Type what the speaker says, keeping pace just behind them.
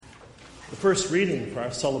The first reading for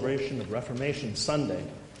our celebration of Reformation Sunday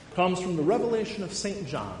comes from the Revelation of St.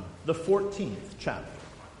 John, the 14th chapter.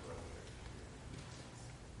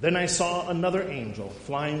 Then I saw another angel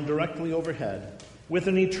flying directly overhead with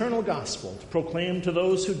an eternal gospel to proclaim to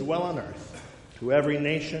those who dwell on earth, to every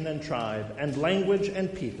nation and tribe and language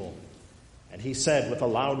and people. And he said with a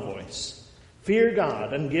loud voice, "Fear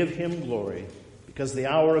God and give him glory, because the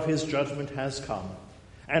hour of his judgment has come,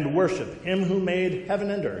 and worship him who made heaven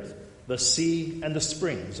and earth, the sea and the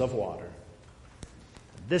springs of water."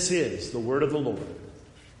 This is the word of the Lord.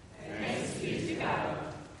 Thanks be to God.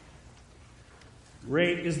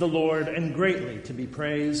 Great is the Lord and greatly to be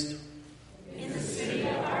praised. In the city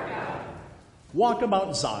of our God. Walk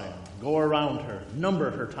about Zion, go around her, number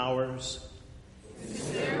her towers.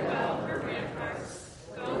 Consider well her ramparts,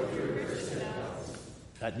 go through her citadels.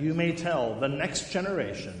 That you may tell the next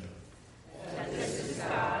generation that this is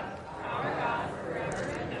God, our God, forever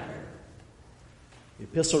and ever. The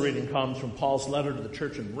epistle reading comes from Paul's letter to the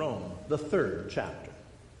church in Rome, the 3rd chapter.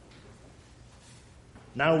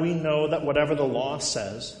 Now we know that whatever the law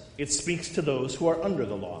says, it speaks to those who are under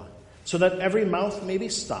the law, so that every mouth may be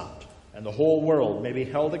stopped, and the whole world may be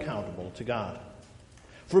held accountable to God.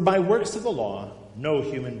 For by works of the law, no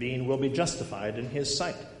human being will be justified in his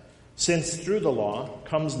sight, since through the law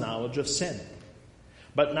comes knowledge of sin.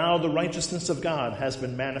 But now the righteousness of God has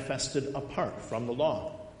been manifested apart from the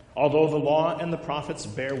law, although the law and the prophets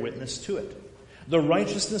bear witness to it. The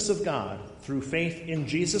righteousness of God through faith in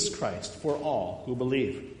Jesus Christ for all who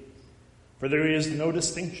believe. For there is no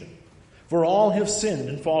distinction, for all have sinned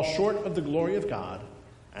and fall short of the glory of God,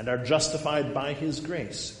 and are justified by his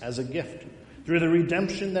grace as a gift, through the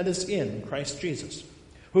redemption that is in Christ Jesus,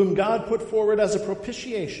 whom God put forward as a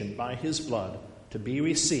propitiation by his blood to be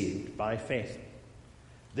received by faith.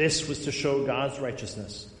 This was to show God's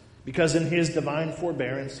righteousness, because in his divine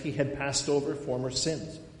forbearance he had passed over former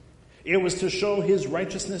sins. It was to show his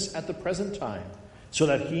righteousness at the present time, so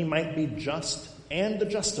that he might be just and the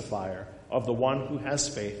justifier of the one who has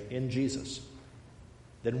faith in Jesus.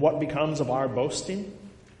 Then what becomes of our boasting?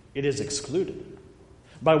 It is excluded.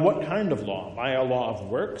 By what kind of law? By a law of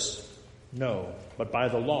works? No, but by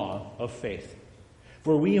the law of faith.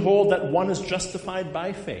 For we hold that one is justified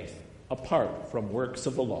by faith, apart from works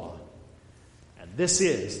of the law. And this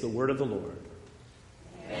is the word of the Lord.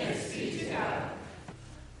 Thanks be to God.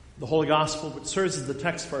 The Holy Gospel, which serves as the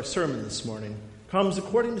text for our sermon this morning, comes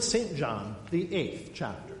according to St. John, the 8th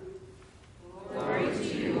chapter. Glory to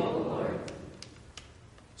you, O Lord.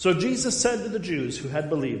 So Jesus said to the Jews who had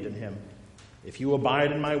believed in him, "If you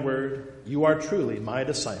abide in my word, you are truly my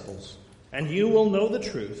disciples, and you will know the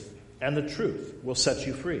truth, and the truth will set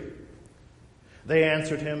you free." They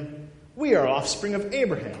answered him, "We are offspring of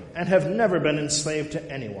Abraham, and have never been enslaved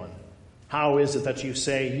to anyone. How is it that you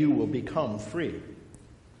say you will become free?"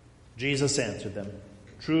 Jesus answered them,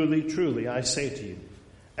 "Truly, truly, I say to you,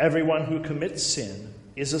 everyone who commits sin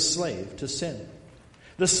is a slave to sin.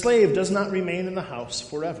 The slave does not remain in the house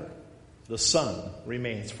forever. The Son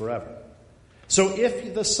remains forever. So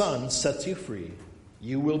if the Son sets you free,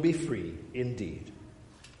 you will be free indeed."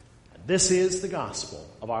 And this is the gospel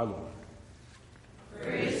of our Lord.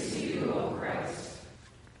 Praise to you, O Christ.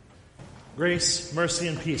 Grace, mercy,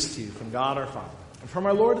 and peace to you from God our Father, and from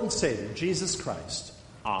our Lord and Savior, Jesus Christ.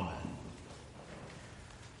 Amen.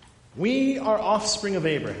 We are offspring of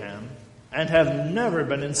Abraham and have never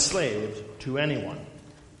been enslaved to anyone.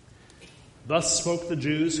 Thus spoke the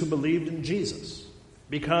Jews who believed in Jesus,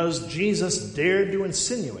 because Jesus dared to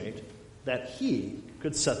insinuate that he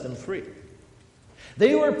could set them free.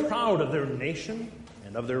 They were proud of their nation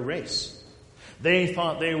and of their race. They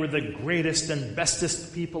thought they were the greatest and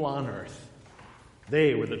bestest people on earth.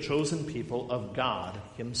 They were the chosen people of God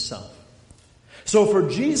himself. So for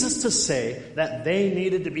Jesus to say that they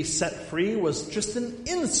needed to be set free was just an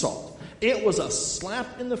insult. It was a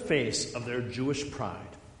slap in the face of their Jewish pride.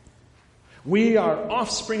 We are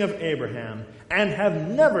offspring of Abraham and have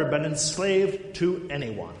never been enslaved to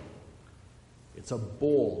anyone. It's a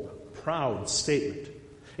bold, proud statement.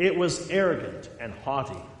 It was arrogant and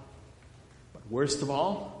haughty. But worst of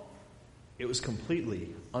all, it was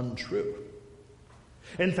completely untrue.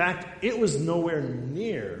 In fact, it was nowhere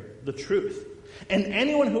near the truth. And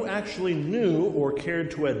anyone who actually knew or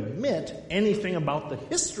cared to admit anything about the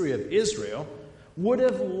history of Israel would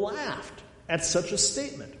have laughed at such a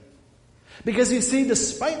statement. Because you see,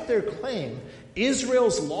 despite their claim,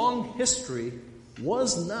 Israel's long history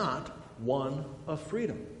was not one of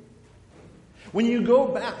freedom. When you go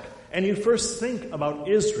back and you first think about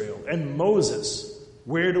Israel and Moses,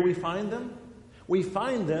 where do we find them? We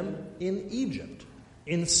find them in Egypt,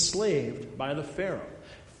 enslaved by the Pharaoh.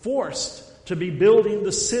 forced to be building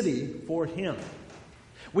the city for him.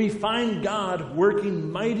 We find God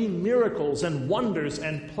working mighty miracles and wonders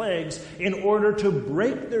and plagues in order to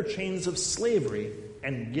break their chains of slavery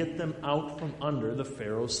and get them out from under the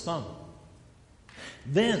Pharaoh's thumb.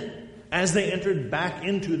 Then, as they entered back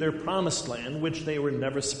into their promised land, which they were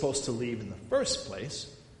never supposed to leave in the first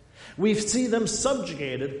place, we see them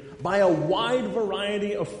subjugated by a wide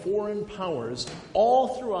variety of foreign powers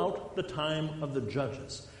all throughout the time of the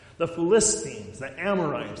judges. The Philistines, the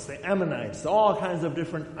Amorites, the Ammonites, all kinds of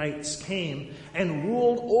different ites came and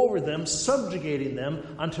ruled over them, subjugating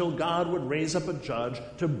them until God would raise up a judge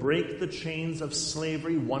to break the chains of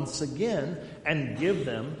slavery once again and give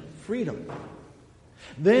them freedom.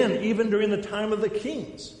 Then, even during the time of the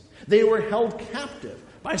kings, they were held captive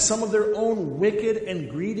by some of their own wicked and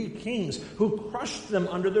greedy kings who crushed them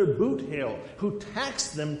under their boot heel, who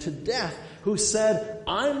taxed them to death, who said,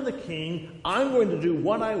 I'm the king, I'm going to do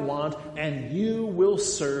what I want, and you will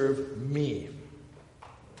serve me.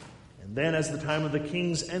 And then as the time of the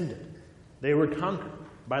kings ended, they were conquered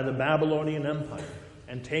by the Babylonian Empire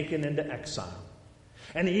and taken into exile.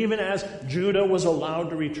 And even as Judah was allowed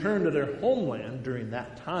to return to their homeland during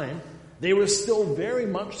that time, they were still very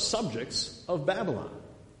much subjects of Babylon.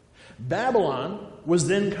 Babylon was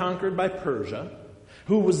then conquered by Persia,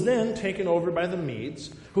 who was then taken over by the Medes,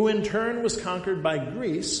 who in turn was conquered by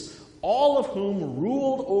Greece, all of whom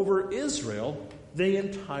ruled over Israel the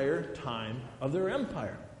entire time of their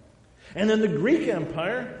empire. And then the Greek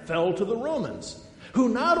Empire fell to the Romans, who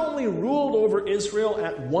not only ruled over Israel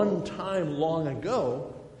at one time long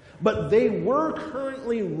ago, but they were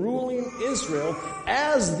currently ruling Israel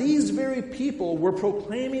as these very people were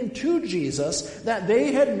proclaiming to Jesus that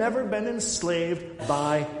they had never been enslaved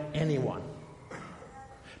by anyone.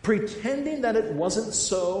 Pretending that it wasn't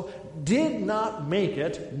so did not make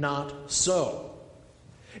it not so.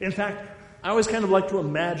 In fact, I always kind of like to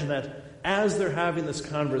imagine that as they're having this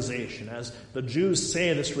conversation, as the Jews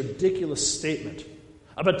say this ridiculous statement,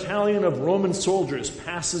 a battalion of Roman soldiers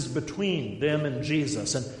passes between them and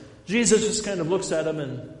Jesus, and Jesus just kind of looks at him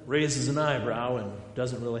and raises an eyebrow and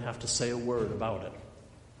doesn't really have to say a word about it.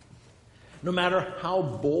 No matter how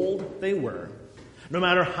bold they were, no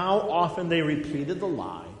matter how often they repeated the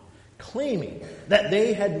lie, claiming that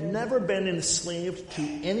they had never been enslaved to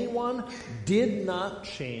anyone did not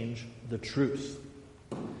change the truth.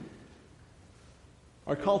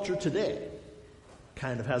 Our culture today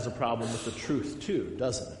kind of has a problem with the truth too,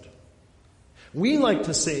 doesn't it? We like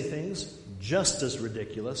to say things just as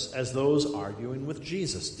ridiculous as those arguing with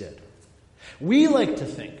Jesus did. We like to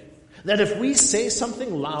think that if we say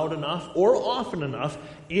something loud enough or often enough,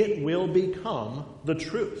 it will become the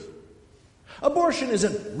truth. Abortion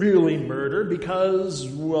isn't really murder because,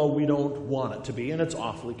 well, we don't want it to be, and it's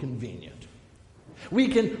awfully convenient. We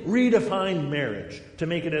can redefine marriage to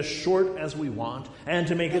make it as short as we want and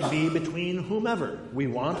to make it be between whomever we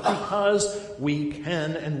want because we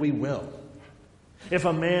can and we will. If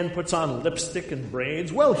a man puts on lipstick and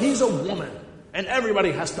braids, well, he's a woman, and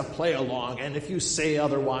everybody has to play along, and if you say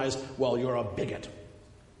otherwise, well, you're a bigot.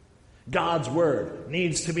 God's word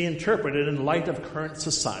needs to be interpreted in light of current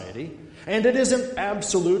society, and it isn't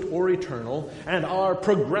absolute or eternal, and our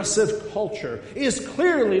progressive culture is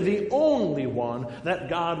clearly the only one that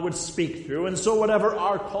God would speak through, and so whatever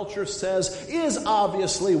our culture says is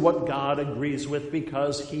obviously what God agrees with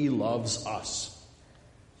because he loves us.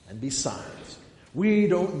 And besides, we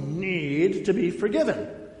don't need to be forgiven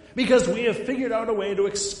because we have figured out a way to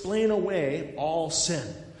explain away all sin.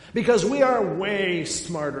 Because we are way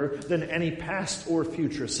smarter than any past or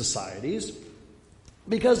future societies.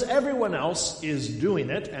 Because everyone else is doing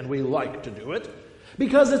it and we like to do it.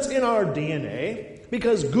 Because it's in our DNA.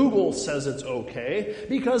 Because Google says it's okay.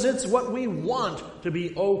 Because it's what we want to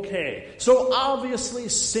be okay. So obviously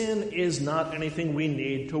sin is not anything we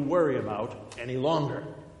need to worry about any longer.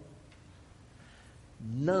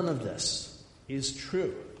 None of this is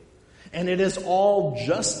true. And it is all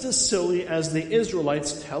just as silly as the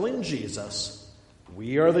Israelites telling Jesus,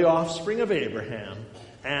 we are the offspring of Abraham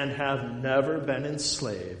and have never been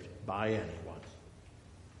enslaved by anyone.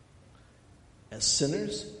 As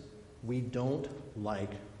sinners, we don't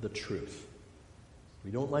like the truth.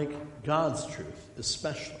 We don't like God's truth,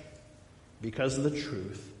 especially because the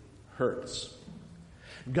truth hurts.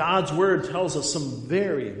 God's word tells us some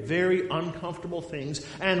very, very uncomfortable things,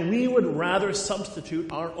 and we would rather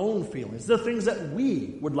substitute our own feelings, the things that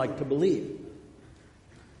we would like to believe.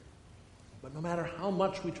 But no matter how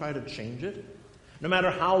much we try to change it, no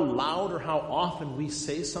matter how loud or how often we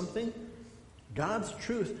say something, God's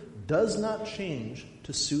truth does not change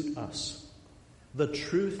to suit us. The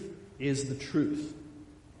truth is the truth.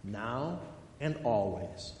 now and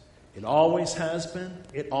always. It always has been,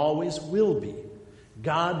 it always will be.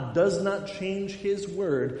 God does not change his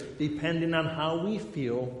word depending on how we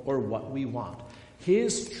feel or what we want.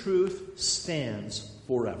 His truth stands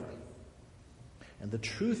forever. And the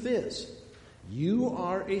truth is, you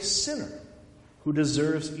are a sinner who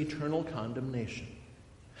deserves eternal condemnation.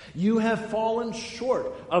 You have fallen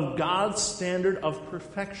short of God's standard of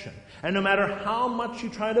perfection. And no matter how much you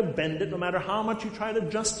try to bend it, no matter how much you try to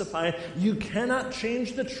justify it, you cannot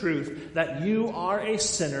change the truth that you are a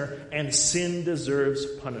sinner and sin deserves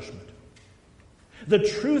punishment. The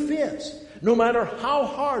truth is, no matter how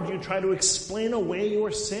hard you try to explain away your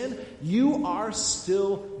sin, you are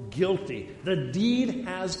still guilty. The deed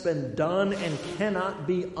has been done and cannot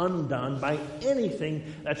be undone by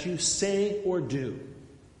anything that you say or do.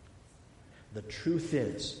 The truth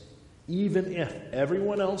is, even if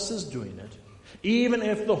everyone else is doing it, even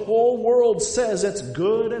if the whole world says it's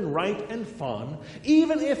good and right and fun,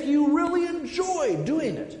 even if you really enjoy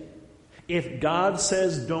doing it, if God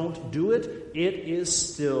says don't do it, it is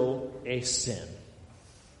still a sin.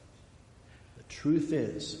 The truth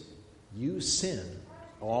is, you sin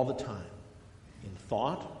all the time, in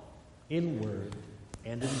thought, in word,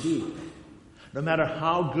 and in deed. No matter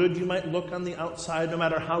how good you might look on the outside, no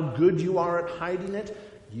matter how good you are at hiding it,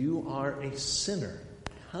 you are a sinner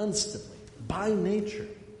constantly, by nature.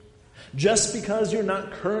 Just because you're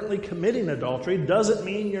not currently committing adultery doesn't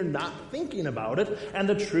mean you're not thinking about it, and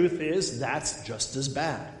the truth is that's just as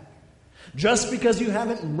bad. Just because you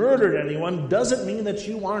haven't murdered anyone doesn't mean that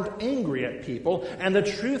you aren't angry at people, and the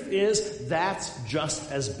truth is that's just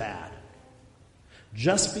as bad.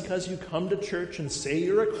 Just because you come to church and say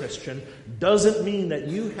you're a Christian doesn't mean that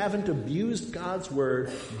you haven't abused God's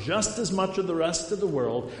word just as much as the rest of the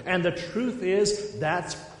world, and the truth is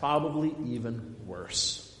that's probably even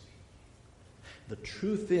worse. The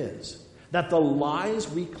truth is that the lies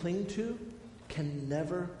we cling to can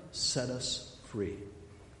never set us free.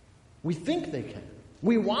 We think they can.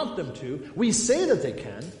 We want them to. We say that they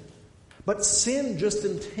can. But sin just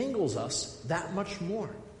entangles us that much more.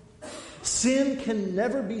 Sin can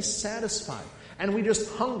never be satisfied, and we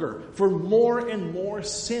just hunger for more and more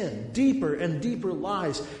sin, deeper and deeper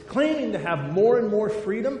lies, claiming to have more and more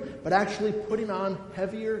freedom, but actually putting on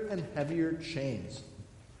heavier and heavier chains.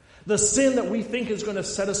 The sin that we think is going to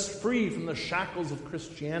set us free from the shackles of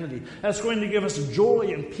Christianity, that's going to give us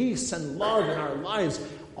joy and peace and love in our lives,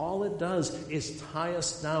 all it does is tie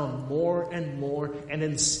us down more and more and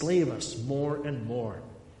enslave us more and more.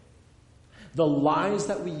 The lies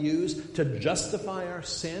that we use to justify our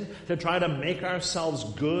sin, to try to make ourselves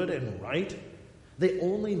good and right, they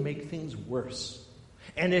only make things worse.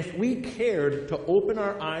 And if we cared to open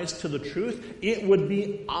our eyes to the truth, it would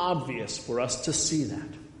be obvious for us to see that.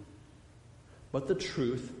 But the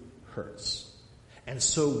truth hurts. And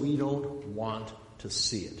so we don't want to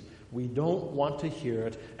see it. We don't want to hear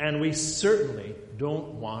it, and we certainly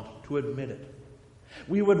don't want to admit it.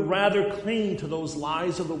 We would rather cling to those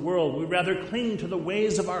lies of the world. We'd rather cling to the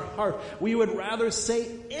ways of our heart. We would rather say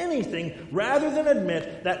anything rather than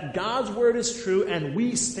admit that God's word is true and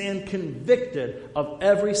we stand convicted of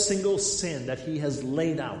every single sin that he has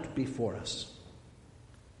laid out before us.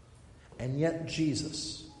 And yet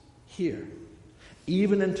Jesus, here,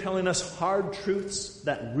 even in telling us hard truths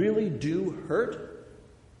that really do hurt,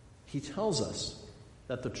 he tells us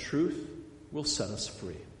that the truth will set us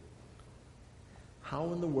free.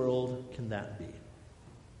 How in the world can that be?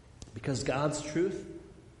 Because God's truth,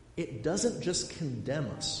 it doesn't just condemn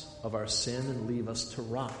us of our sin and leave us to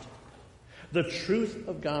rot. The truth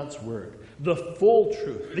of God's word, the full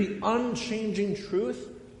truth, the unchanging truth,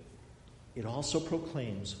 it also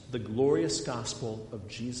proclaims the glorious gospel of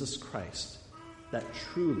Jesus Christ that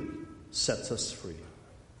truly sets us free.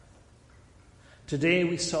 Today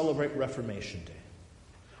we celebrate Reformation Day.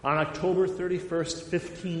 On October 31st,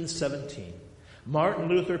 1517, Martin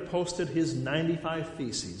Luther posted his 95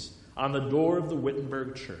 Theses on the door of the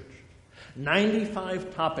Wittenberg Church.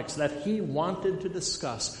 95 topics that he wanted to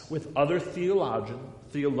discuss with other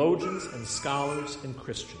theologians and scholars and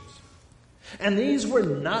Christians. And these were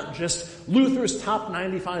not just Luther's top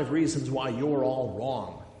 95 reasons why you're all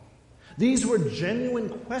wrong. These were genuine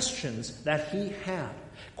questions that he had.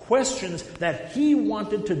 Questions that he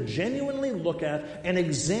wanted to genuinely look at and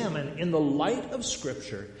examine in the light of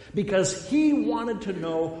Scripture because he wanted to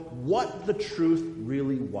know what the truth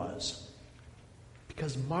really was.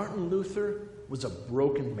 Because Martin Luther was a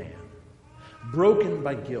broken man, broken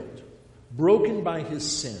by guilt, broken by his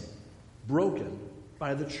sin, broken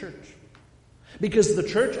by the church. Because the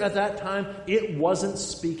church at that time, it wasn't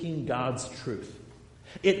speaking God's truth.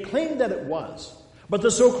 It claimed that it was. But the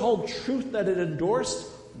so-called truth that it endorsed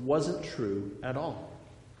wasn't true at all.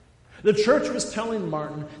 The church was telling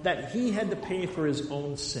Martin that he had to pay for his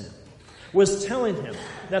own sin, was telling him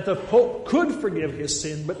that the Pope could forgive his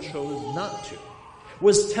sin but chose not to,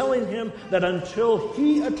 was telling him that until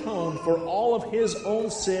he atoned for all of his own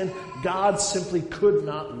sin, God simply could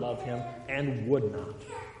not love him and would not.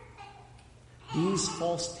 These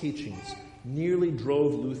false teachings nearly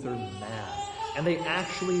drove Luther mad, and they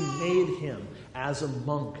actually made him, as a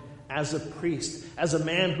monk, as a priest, as a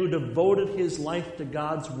man who devoted his life to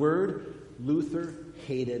God's word, Luther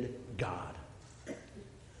hated God.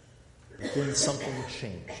 But then something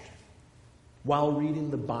changed. While reading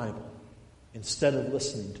the Bible, instead of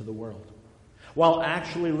listening to the world, while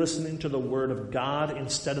actually listening to the word of God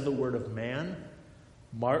instead of the word of man,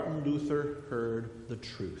 Martin Luther heard the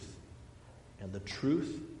truth. And the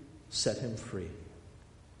truth set him free.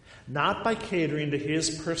 Not by catering to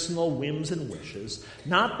his personal whims and wishes,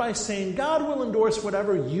 not by saying, God will endorse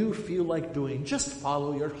whatever you feel like doing, just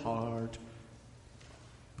follow your heart.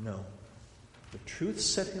 No. The truth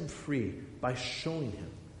set him free by showing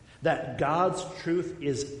him that God's truth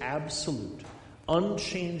is absolute,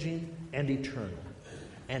 unchanging, and eternal.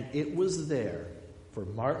 And it was there for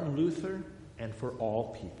Martin Luther and for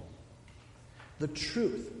all people. The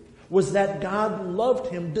truth was that God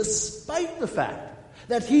loved him despite the fact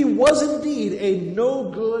that he was indeed a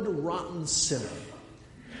no-good, rotten sinner.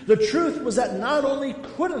 The truth was that not only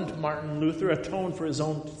couldn't Martin Luther atone for his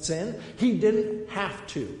own sin, he didn't have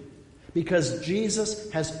to, because Jesus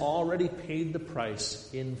has already paid the price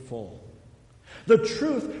in full. The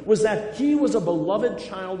truth was that he was a beloved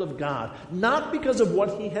child of God, not because of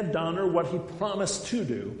what he had done or what he promised to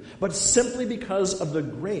do, but simply because of the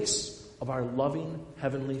grace of our loving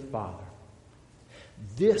Heavenly Father.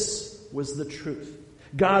 This was the truth.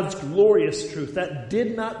 God's glorious truth that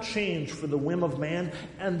did not change for the whim of man,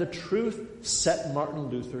 and the truth set Martin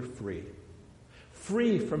Luther free.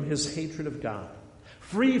 Free from his hatred of God.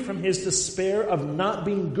 Free from his despair of not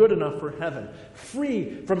being good enough for heaven.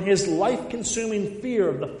 Free from his life-consuming fear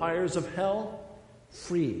of the fires of hell.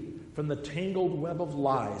 Free from the tangled web of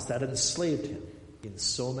lies that enslaved him in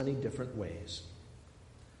so many different ways.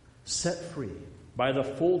 Set free by the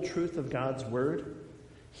full truth of God's word,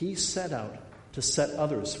 he set out to set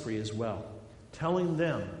others free as well, telling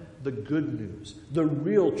them the good news, the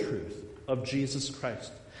real truth of Jesus Christ,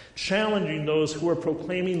 challenging those who are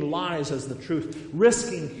proclaiming lies as the truth,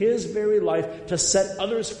 risking his very life to set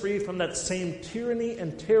others free from that same tyranny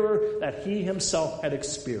and terror that he himself had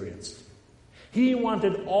experienced. He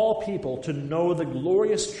wanted all people to know the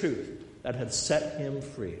glorious truth that had set him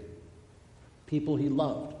free. People he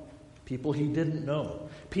loved, people he didn't know,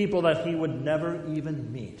 people that he would never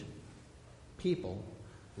even meet. People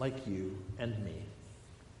like you and me.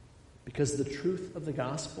 Because the truth of the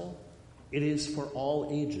gospel, it is for all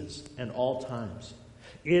ages and all times.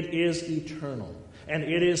 It is eternal, and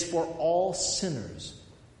it is for all sinners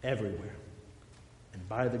everywhere. And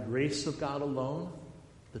by the grace of God alone,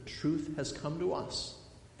 the truth has come to us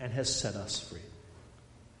and has set us free.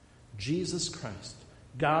 Jesus Christ,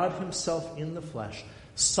 God himself in the flesh,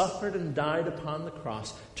 suffered and died upon the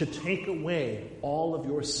cross to take away all of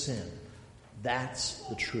your sin. That's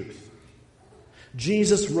the truth.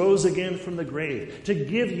 Jesus rose again from the grave to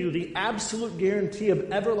give you the absolute guarantee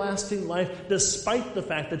of everlasting life despite the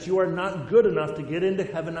fact that you are not good enough to get into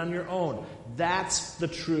heaven on your own. That's the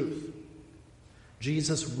truth.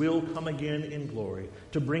 Jesus will come again in glory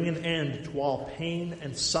to bring an end to all pain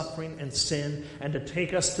and suffering and sin and to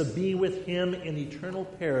take us to be with him in eternal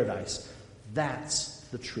paradise. That's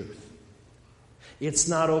the truth. It's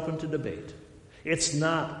not open to debate. It's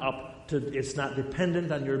not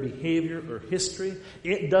dependent on your behavior or history.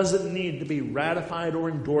 It doesn't need to be ratified or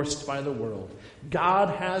endorsed by the world.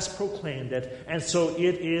 God has proclaimed it, and so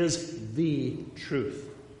it is the truth.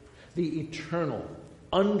 The eternal,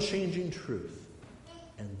 unchanging truth.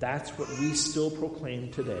 And that's what we still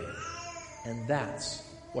proclaim today. And that's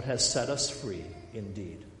what has set us free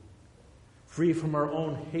indeed. Free from our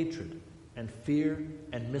own hatred and fear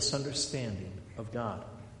and misunderstanding of God.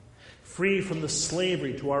 Free from the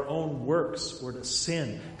slavery to our own works or to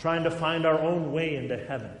sin, trying to find our own way into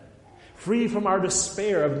heaven. Free from our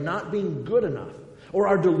despair of not being good enough, or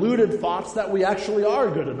our deluded thoughts that we actually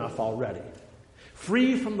are good enough already.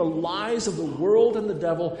 Free from the lies of the world and the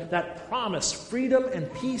devil that promise freedom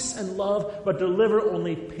and peace and love, but deliver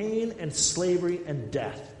only pain and slavery and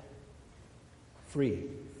death. Free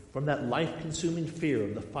from that life-consuming fear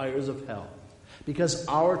of the fires of hell. Because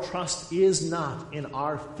our trust is not in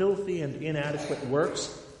our filthy and inadequate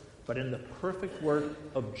works, but in the perfect work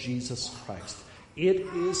of Jesus Christ. It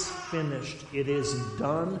is finished. It is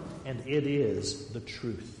done, and it is the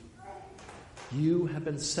truth. You have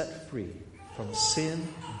been set free from sin,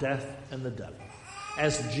 death, and the devil.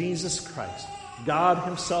 As Jesus Christ, God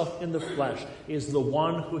himself in the flesh, is the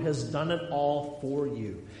one who has done it all for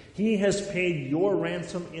you. He has paid your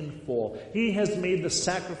ransom in full. He has made the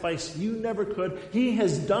sacrifice you never could. He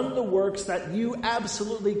has done the works that you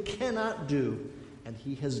absolutely cannot do. And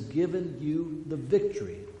he has given you the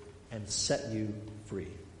victory and set you free.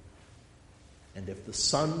 And if the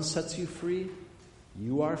Son sets you free,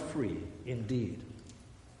 you are free indeed.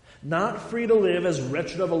 Not free to live as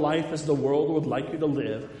wretched of a life as the world would like you to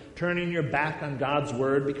live, turning your back on God's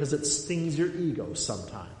word because it stings your ego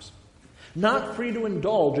sometimes. Not free to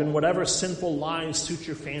indulge in whatever sinful lies suit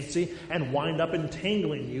your fancy and wind up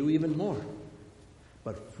entangling you even more.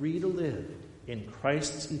 But free to live in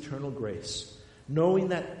Christ's eternal grace, knowing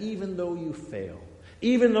that even though you fail,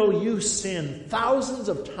 even though you sin thousands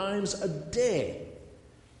of times a day,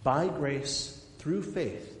 by grace, through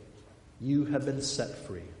faith, you have been set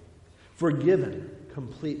free, forgiven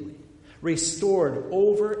completely, restored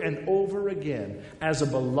over and over again as a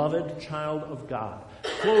beloved child of God,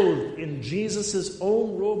 clothed in Jesus'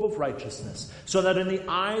 own robe of righteousness, so that in the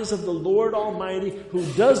eyes of the Lord Almighty, who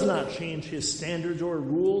does not change his standards or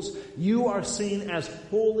rules, you are seen as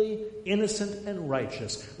holy, innocent, and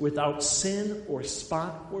righteous, without sin or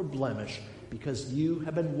spot or blemish, because you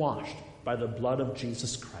have been washed by the blood of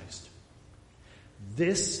Jesus Christ.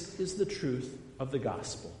 This is the truth of the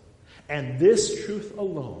gospel, and this truth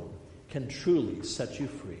alone can truly set you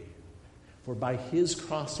free. For by his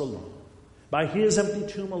cross alone, by his empty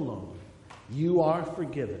tomb alone, you are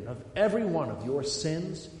forgiven of every one of your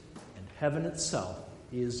sins, and heaven itself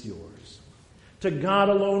is yours. To God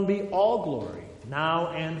alone be all glory, now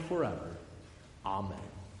and forever. Amen.